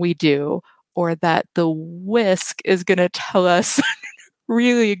more than we do, or that the whisk is going to tell us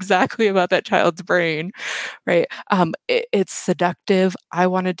really exactly about that child's brain, right? It's seductive. I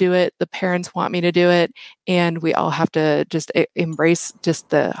want to do it. The parents want me to do it. And we all have to just embrace just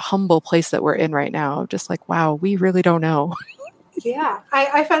the humble place that we're in right now. Just like, wow, we really don't know. Yeah,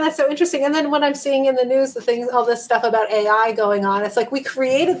 I find that so interesting. And then when I'm seeing in the news all this stuff about AI going on, it's like we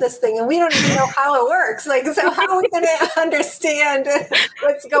created this thing and we don't even know how it works. Like, so how are we going to understand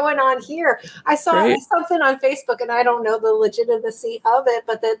what's going on here? I saw something on Facebook, and I don't know the legitimacy of it,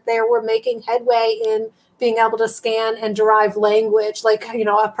 but that they were making headway in being able to scan and derive language, like,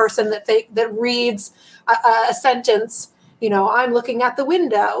 a person that reads a sentence. I'm looking at the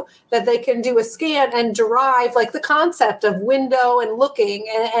window, that they can do a scan and derive like the concept of window and looking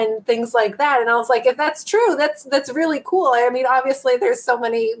and things like that. And I was like, if that's true, that's really cool. I mean, obviously there's so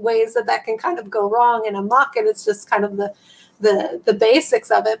many ways that can kind of go wrong and amok, and it's just kind of the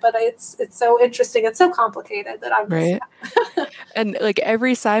basics of it, but it's so interesting. It's so complicated that I'm right. And like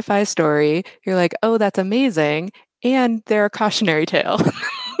every sci-fi story, you're like, oh, that's amazing. And they're a cautionary tale.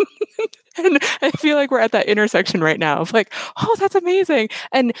 And I feel like we're at that intersection right now of like, oh, that's amazing.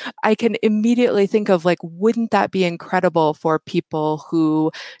 And I can immediately think of like, wouldn't that be incredible for people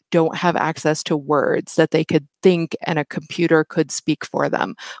who don't have access to words, that they could think and a computer could speak for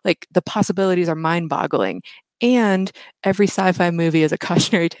them? Like, the possibilities are mind-boggling. And every sci-fi movie is a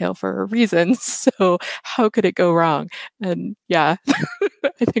cautionary tale for a reason. So how could it go wrong? And yeah,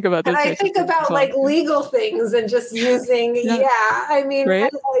 I think about this. And I think about like legal things and just using, I mean,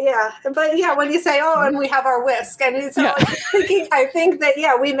 right? But yeah, when you say, oh, and we have our whisk, and it's I think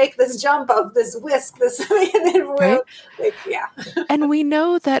that, we make this jump of this whisk, and then we're like, And we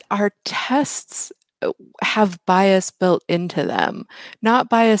know that our tests have bias built into them, not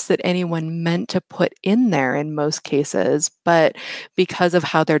bias that anyone meant to put in there in most cases, but because of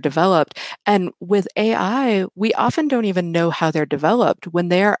how they're developed. And with AI, we often don't even know how they're developed. When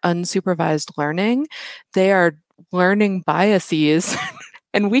they are unsupervised learning, they are learning biases.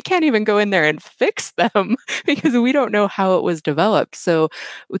 And we can't even go in there and fix them because we don't know how it was developed. So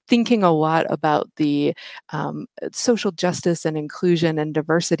thinking a lot about the social justice and inclusion and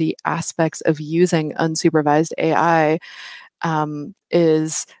diversity aspects of using unsupervised AI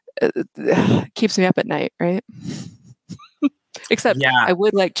keeps me up at night, right? Except I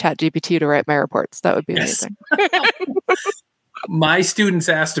would like ChatGPT to write my reports. That would be amazing. My students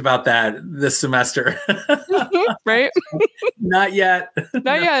asked about that this semester. Right? Not yet.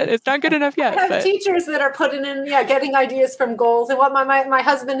 Not yet. It's not good enough yet. I have teachers that are putting in, getting ideas from goals. And what my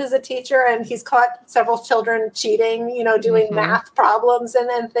husband is a teacher, and he's caught several children cheating, doing math problems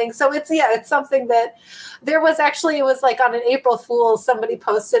and things. So it's something that there was actually, it was like on an April Fool's, somebody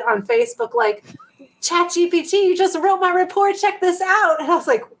posted on Facebook, like, ChatGPT, you just wrote my report, check this out. And I was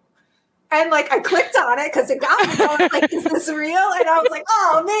like, and like I clicked on it because it got me going, like, is this real? And I was like,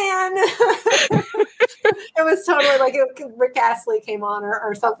 oh man. It was totally like Rick Astley came on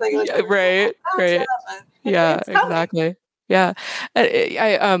or something. Like, right. Yeah, exactly. Yeah.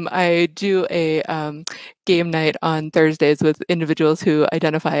 I do a game night on Thursdays with individuals who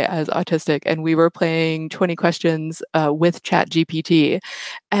identify as autistic, and we were playing 20 questions with ChatGPT,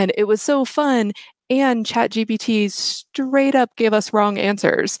 and it was so fun. And ChatGPT straight up gave us wrong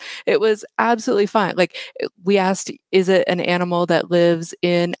answers. It was absolutely fine. Like, we asked, is it an animal that lives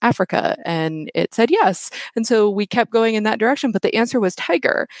in Africa? And it said yes. And so we kept going in that direction, but the answer was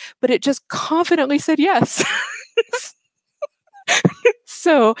tiger. But it just confidently said yes.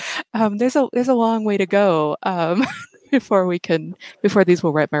 So there's a long way to go before these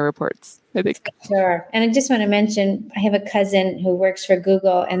will write my reports, I think. Sure. And I just want to mention, I have a cousin who works for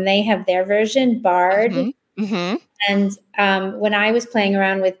Google, and they have their version, Bard. Mm-hmm. And when I was playing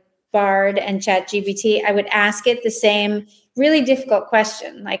around with Bard and ChatGPT, I would ask it the same really difficult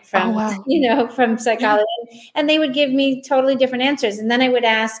question, like from, from psychology, and they would give me totally different answers. And then I would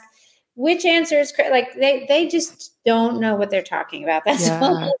ask, which answer is correct? Like they just don't know what they're talking about. That's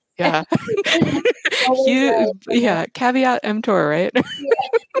all. Yeah. Caveat emptor, right?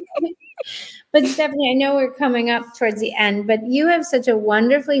 But Stephanie, I know we're coming up towards the end, but you have such a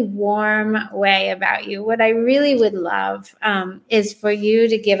wonderfully warm way about you. What I really would love is for you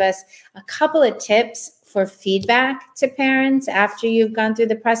to give us a couple of tips for feedback to parents after you've gone through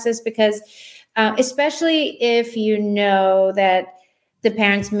the process, because especially if you know that the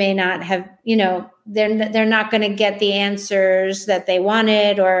parents may not have, they're not going to get the answers that they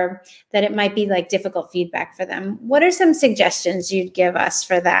wanted, or that it might be like difficult feedback for them. What are some suggestions you'd give us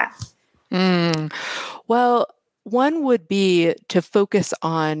for that? Well, one would be to focus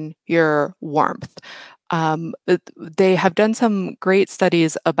on your warmth. They have done some great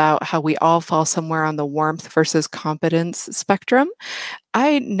studies about how we all fall somewhere on the warmth versus competence spectrum.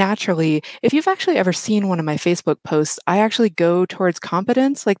 I naturally, if you've actually ever seen one of my Facebook posts, I actually go towards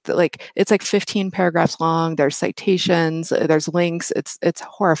competence. It's like 15 paragraphs long. There's citations, there's links. It's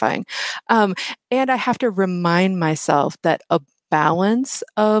horrifying, and I have to remind myself that a balance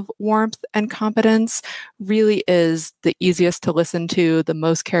of warmth and competence really is the easiest to listen to, the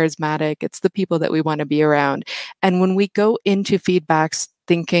most charismatic. It's the people that we want to be around. And when we go into feedbacks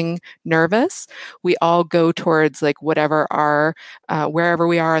thinking nervous, we all go towards like whatever our wherever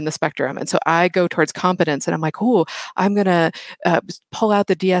we are on the spectrum. And so I go towards competence, and I'm like, oh, I'm going to pull out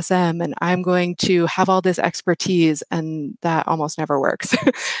the DSM, and I'm going to have all this expertise, and that almost never works.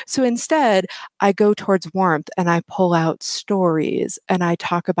 So instead, I go towards warmth, and I pull out stories, and I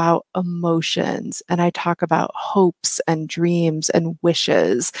talk about emotions, and I talk about hopes and dreams and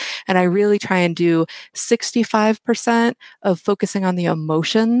wishes. And I really try and do 65% of focusing on the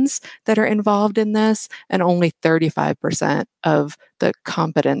emotions that are involved in this, and only 35% of the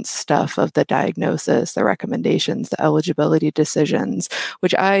competence stuff of the diagnosis, the recommendations, the eligibility decisions,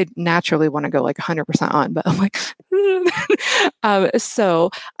 which I naturally want to go like 100% on, but I'm like,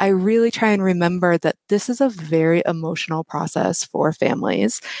 so I really try and remember that this is a very emotional process for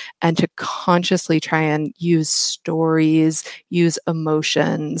families, and to consciously try and use stories, use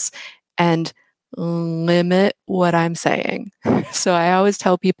emotions, and limit what I'm saying. So I always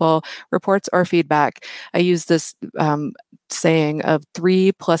tell people, reports or feedback, I use this saying of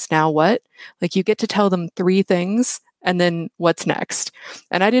 3 plus now what? Like you get to tell them 3 things, and then what's next?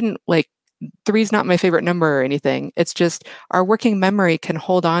 And I didn't like 3 is not my favorite number or anything. It's just our working memory can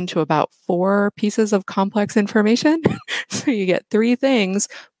hold on to about 4 pieces of complex information. So you get 3 things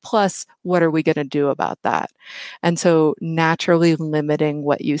plus what are we going to do about that? And so naturally limiting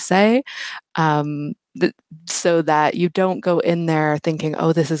what you say, so that you don't go in there thinking,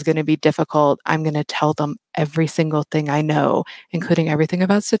 oh, this is going to be difficult. I'm going to tell them every single thing I know, including everything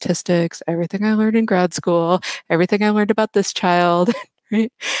about statistics, everything I learned in grad school, everything I learned about this child.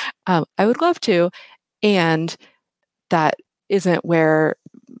 Right? I would love to. And that isn't where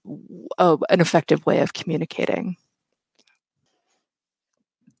an effective way of communicating.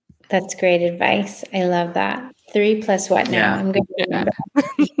 That's great advice. I love that. 3 plus what now? I'm going to remember.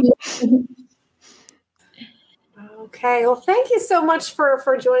 Okay. Well, thank you so much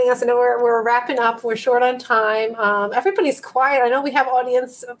for joining us. I know we're wrapping up. We're short on time. Everybody's quiet. I know we have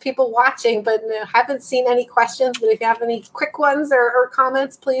audience people watching, but haven't seen any questions. But if you have any quick ones or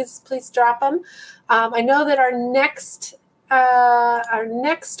comments, please drop them. I know that our next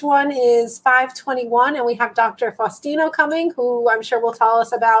one is 5/21, and we have Dr. Faustino coming, who I'm sure will tell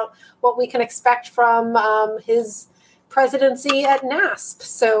us about what we can expect from his presidency at NASP.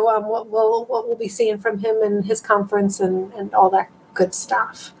 So what we'll be seeing from him and his conference and all that good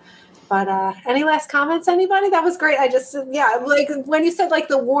stuff. But any last comments, anybody? That was great. I just, like when you said like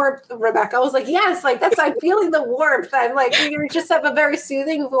the warmth, Rebecca, I was like, yes, like I'm feeling the warmth. I'm like, you just have a very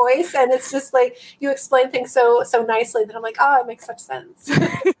soothing voice, and it's just like you explain things so nicely that I'm like, oh, it makes such sense.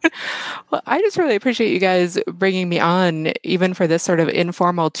 Well, I just really appreciate you guys bringing me on, even for this sort of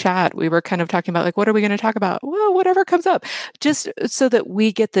informal chat. We were kind of talking about like, what are we going to talk about? Well, whatever comes up, just so that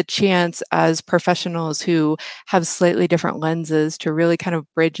we get the chance as professionals who have slightly different lenses to really kind of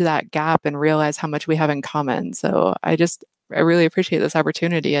bridge that gap and realize how much we have in common. So I really appreciate this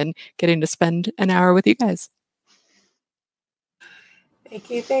opportunity and getting to spend an hour with you guys. Thank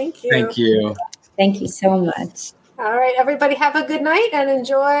you. Thank you. Thank you. Thank you so much. All right, everybody have a good night and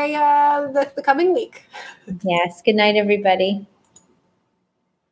enjoy the coming week. Yes. Good night, everybody.